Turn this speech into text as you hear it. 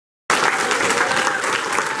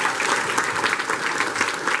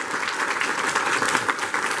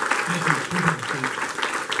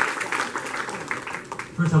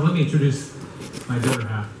First off, let me introduce my better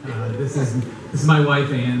half. This is my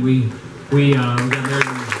wife, Ann. We got married.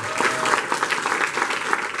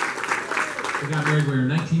 We got married when we were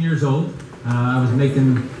 19 years old. I was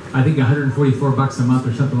making, I think, $144 a month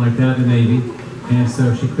or something like that in the Navy, and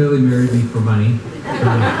so she clearly married me for money.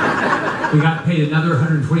 We got paid another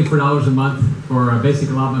 $124 a month for a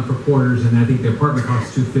basic allotment for quarters, and I think the apartment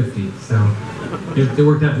cost $250. So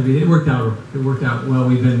it worked out well.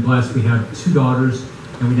 We've been blessed. We have 2 daughters,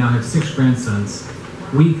 and we now have 6 grandsons.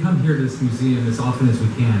 We come here to this museum as often as we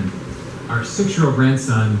can. Our 6-year-old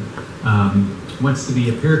grandson wants to be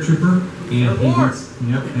a paratrooper, and he wants,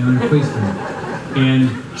 and a policeman.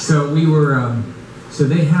 And so we were, so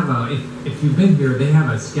they have if you've been here, they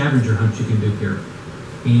have a scavenger hunt you can do here.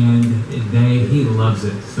 And he loves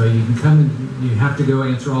it. So you can come and you have to go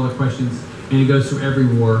answer all the questions, and he goes through every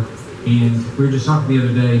war. And we were just talking the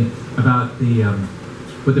other day about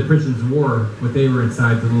with the prisoners of war, what they were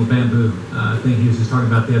inside, the little bamboo thing he was just talking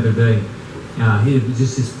about the other day. He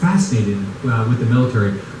just is fascinated with the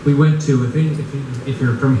military. We went to, if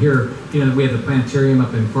you're from here, we have the planetarium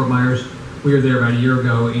up in Fort Myers. We were there about a year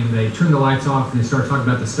ago, and they turned the lights off, and they started talking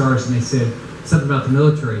about the stars, and they said something about the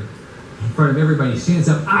military. In front of everybody, he stands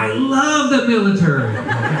up, "I love the military."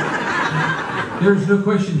 There's no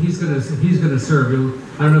question he's gonna serve.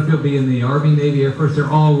 I don't know if he'll be in the Army, Navy, Air Force. They're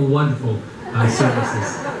all wonderful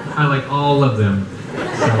services. I like all of them.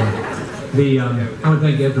 So I want to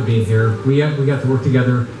thank Ed for being here. We got to work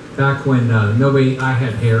together back when I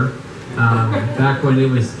had hair. Back when it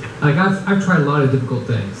was like I've tried a lot of difficult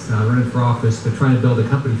things, running for office, but trying to build a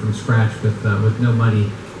company from scratch with no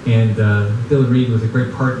money. And Bill and Reed was a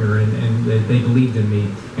great partner, and they believed in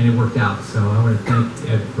me, and it worked out. So I want to thank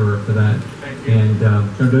Ed for that. And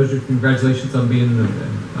Joan Dozier, congratulations on being in the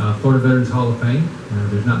Florida Veterans Hall of Fame.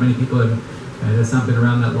 There's not many people that's not been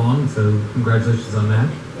around that long, so congratulations on that.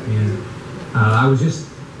 And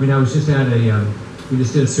we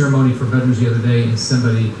just did a ceremony for veterans the other day, and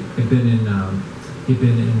somebody had been in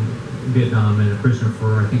Vietnam and a prisoner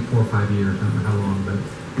for I think 4 or 5 years. I don't know how long, but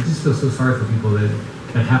I just feel so sorry for people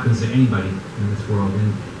that happens to anybody in this world.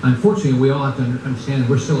 And unfortunately, we all have to understand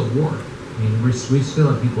we're still at war. I mean, we still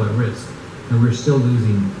have people at risk, and we're still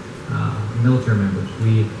losing military members.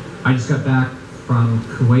 I just got back from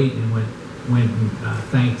Kuwait and went and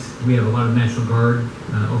thanked. We have a lot of National Guard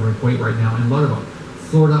over in Kuwait right now, and a lot of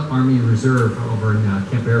Florida Army Reserve over in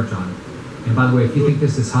Camp Vetern. And by the way, if you think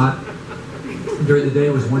this is hot, during the day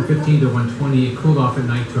it was 115 to 120. It cooled off at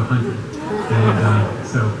night to 100. And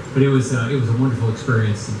but it was a wonderful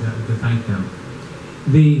experience to thank them.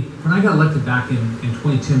 When I got elected back in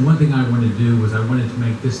 2010, one thing I wanted to do was I wanted to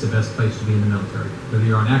make this the best place to be in the military. Whether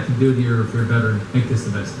you're on active duty or if you're a veteran, make this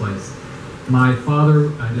the best place. My father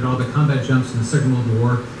did all the combat jumps in the Second World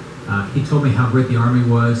War. He told me how great the Army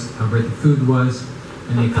was, how great the food was,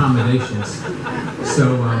 and the accommodations.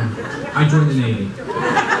 So I joined the Navy.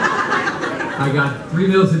 I got 3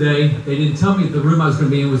 meals a day. They didn't tell me the room I was going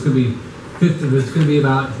to be in was going to be 50. It was going to be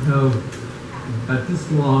about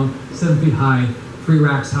this long, 7 feet high, 3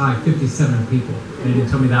 racks high, 57 people. They didn't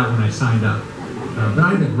tell me that when I signed up. But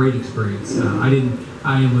I had a great experience.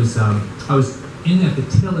 I was in at the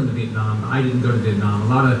tail end of Vietnam. I didn't go to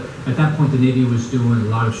Vietnam. At that point, the Navy was doing a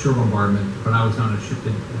lot of shore bombardment, but I was on a ship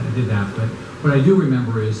that did that. But what I do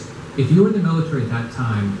remember is, if you were in the military at that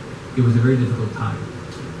time, it was a very difficult time.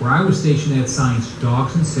 Where I was stationed, they had signs,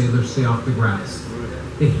 "Dogs and sailors stay off the grass."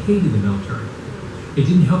 They hated the military. It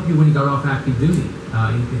didn't help you when you got off active duty.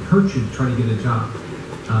 It hurt you to try to get a job.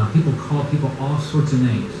 People called people all sorts of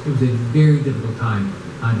names. It was a very difficult time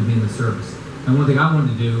to be in the service. And one thing I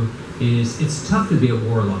wanted to do is, it's tough to be at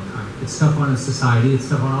war a long time. It's tough on a society, it's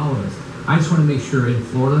tough on all of us. I just want to make sure in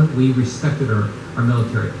Florida we respected our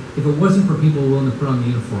military. If it wasn't for people willing to put on the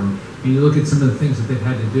uniform, and you look at some of the things that they've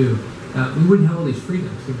had to do, we wouldn't have all these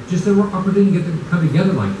freedoms. Just the opportunity to get them to come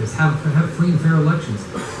together like this, have free and fair elections,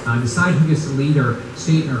 decide who gets to lead our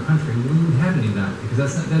state and our country. We wouldn't have any of that,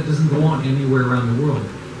 because that doesn't go on anywhere around the world.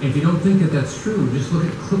 And if you don't think that that's true, just look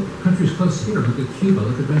at countries close here. Look at Cuba,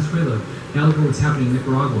 look at Venezuela. Now look at what's happening in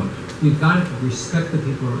Nicaragua. We've got to respect the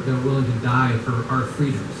people that are willing to die for our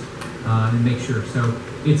freedoms and make sure. So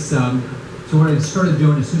it's so what I started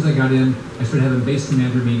doing as soon as I got in, I started having base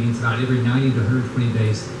commander meetings about every 90 to 120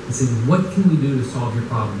 days and said, what can we do to solve your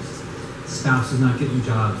problems? Spouses not getting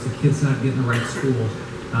jobs, the kids not getting the right schools,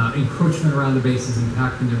 encroachment around the bases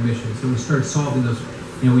impacting their mission. So we started solving those.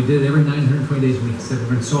 We did it every 920 days. We said we're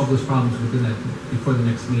going to solve those problems before the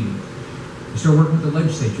next meeting. We started working with the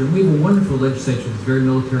legislature, and we have a wonderful legislature that's very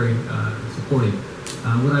military supportive.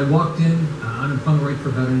 When I walked in, unemployment rate for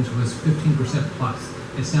veterans was 15% plus.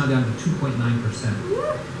 It's now down to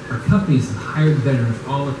 2.9%. Our companies have hired veterans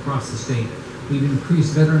all across the state. We've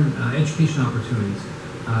increased veteran education opportunities.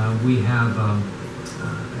 We've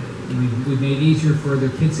made it easier for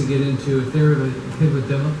their kids to get into, if they're a kid with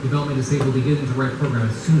developmentally disabled, to get into the right program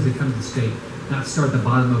as soon as they come to the state, not start at the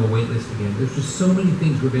bottom of a wait list again. There's just so many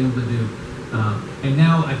things we've been able to do. And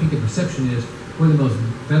now I think the perception is we're the most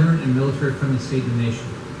veteran and military friendly state in the nation.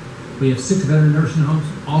 We have 6 veteran nursing homes,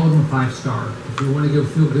 all of them 5-star. If you want to go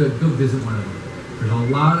feel good, go visit one of them.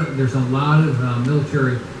 There's a lot of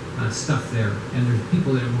military stuff there, and there's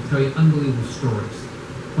people that will tell you unbelievable stories.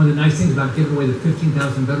 One of the nice things about giving away the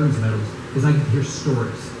 15,000 veterans medals is I get to hear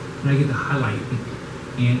stories, and I get to highlight people.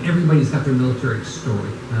 And everybody's got their military story,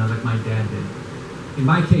 like my dad did. In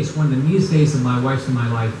my case, one of the neatest days of my wife's and my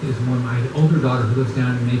life is when my older daughter, who lives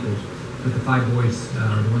down in Naples with the 5 boys, the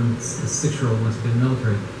one that's the 6-year-old must have been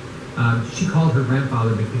military, she called her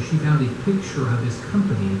grandfather because she found a picture of his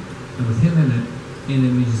company and with him in it in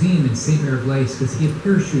a museum in St. Mary of Lace because he had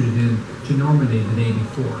parachuted in to Normandy the day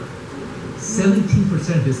before.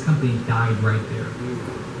 17% of his company died right there.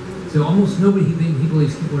 So almost nobody he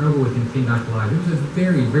believes went over with him came back alive. It was a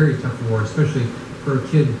very, very tough war, especially for a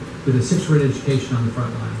kid with a 6th-grade education on the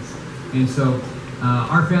front lines. And so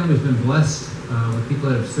our family has been blessed with people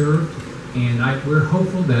that have served, and we're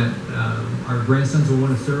hopeful that our grandsons will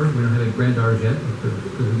want to serve. We don't have any granddaughters yet,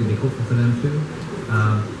 because we can be hopeful for them too.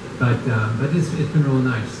 But it's been really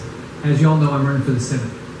nice. As you all know, I'm running for the Senate.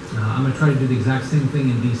 I'm going to try to do the exact same thing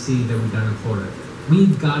in D.C. that we've done in Florida.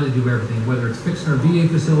 We've got to do everything, whether it's fixing our VA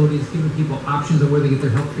facilities, giving people options of where they get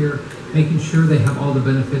their health care, making sure they have all the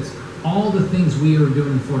benefits, all the things we are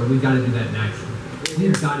doing in Florida. We've got to do that in action.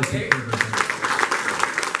 We've got to take care of everything.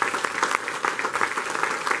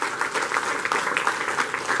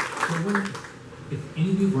 If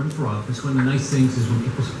any of you run for office, one of the nice things is when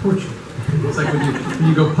people support you. It's like when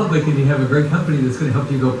you go public and you have a great company that's going to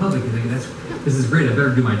help you go public, you think, this is great, I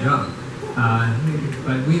better do my job.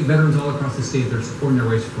 But we have veterans all across the state that are supporting their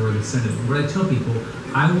race for the Senate. And what I tell people,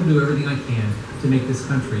 I will do everything I can to make this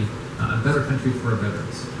country a better country for our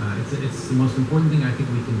veterans. It's the most important thing I think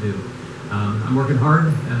we can do. I'm working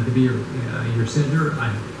hard to be your senator.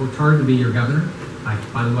 I worked hard to be your governor.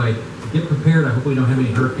 By the way, get prepared. I hope we don't have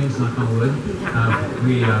any hurricanes, knock on wood.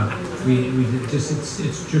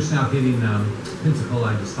 It's just now hitting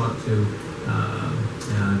Pensacola. I just talked to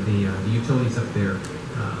the utilities up there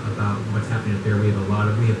about what's happening up there. We're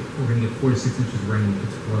going to get 4 to 6 inches of rain in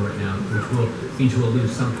Pensacola right now, which will mean we'll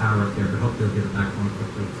lose some power up there, but hopefully they'll get it back on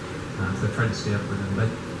quickly. So I tried to stay up with them. But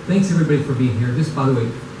thanks everybody for being here. Just, by the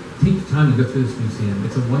way, take the time to go through this museum.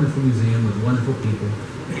 It's a wonderful museum with wonderful people,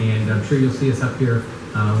 and I'm sure you'll see us up here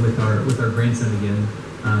with our grandson again,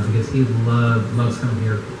 because he loves coming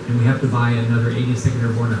here, and we have to buy another 82nd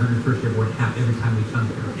Airborne, 101st Airborne hat every time we come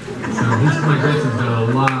here. So my grandson's got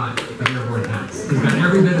a lot of airborne hats. He's got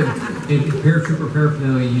every bit of paratrooper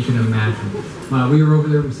paraphernalia you can imagine. We were over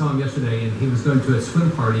there, we saw him yesterday, and he was going to a swim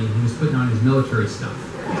party, and he was putting on his military stuff.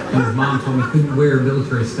 And his mom told me he couldn't wear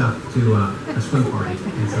military stuff to a swim party,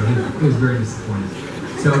 and so he was very disappointed.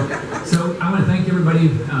 So I want to thank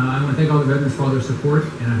everybody. I want to thank all the veterans for all their support,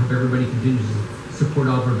 and I hope everybody continues to support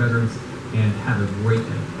all of our veterans, and have a great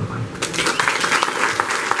day. Bye-bye.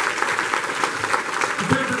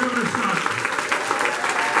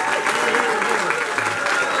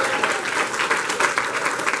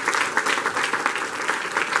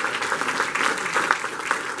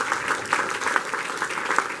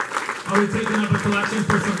 Are we taking up a collection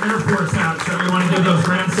for some Air Force hats that we want to give those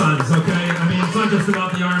grandsons, okay? I mean, it's not just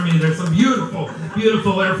about the Army. There's some beautiful,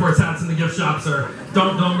 beautiful Air Force hats in the gift shop, sir.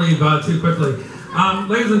 Don't leave too quickly.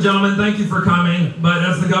 Ladies and gentlemen, thank you for coming. But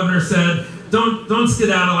as the governor said, don't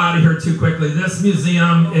skedaddle out of here too quickly. This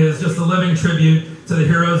museum is just a living tribute to the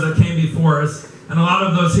heroes that came before us. And a lot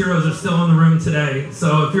of those heroes are still in the room today.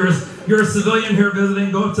 So if you're a civilian here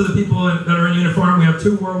visiting, go up to the people that are in uniform. We have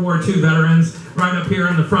 2 World War II veterans right up here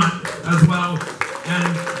in the front as well.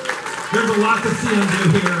 And there's a lot to see and do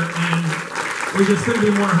here. And we just couldn't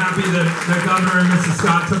be more happy that the governor and Mrs.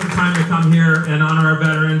 Scott took the time to come here and honor our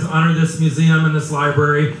veterans, honor this museum and this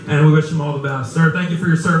library. And we wish them all the best. Sir, thank you for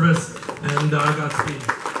your service, and Godspeed.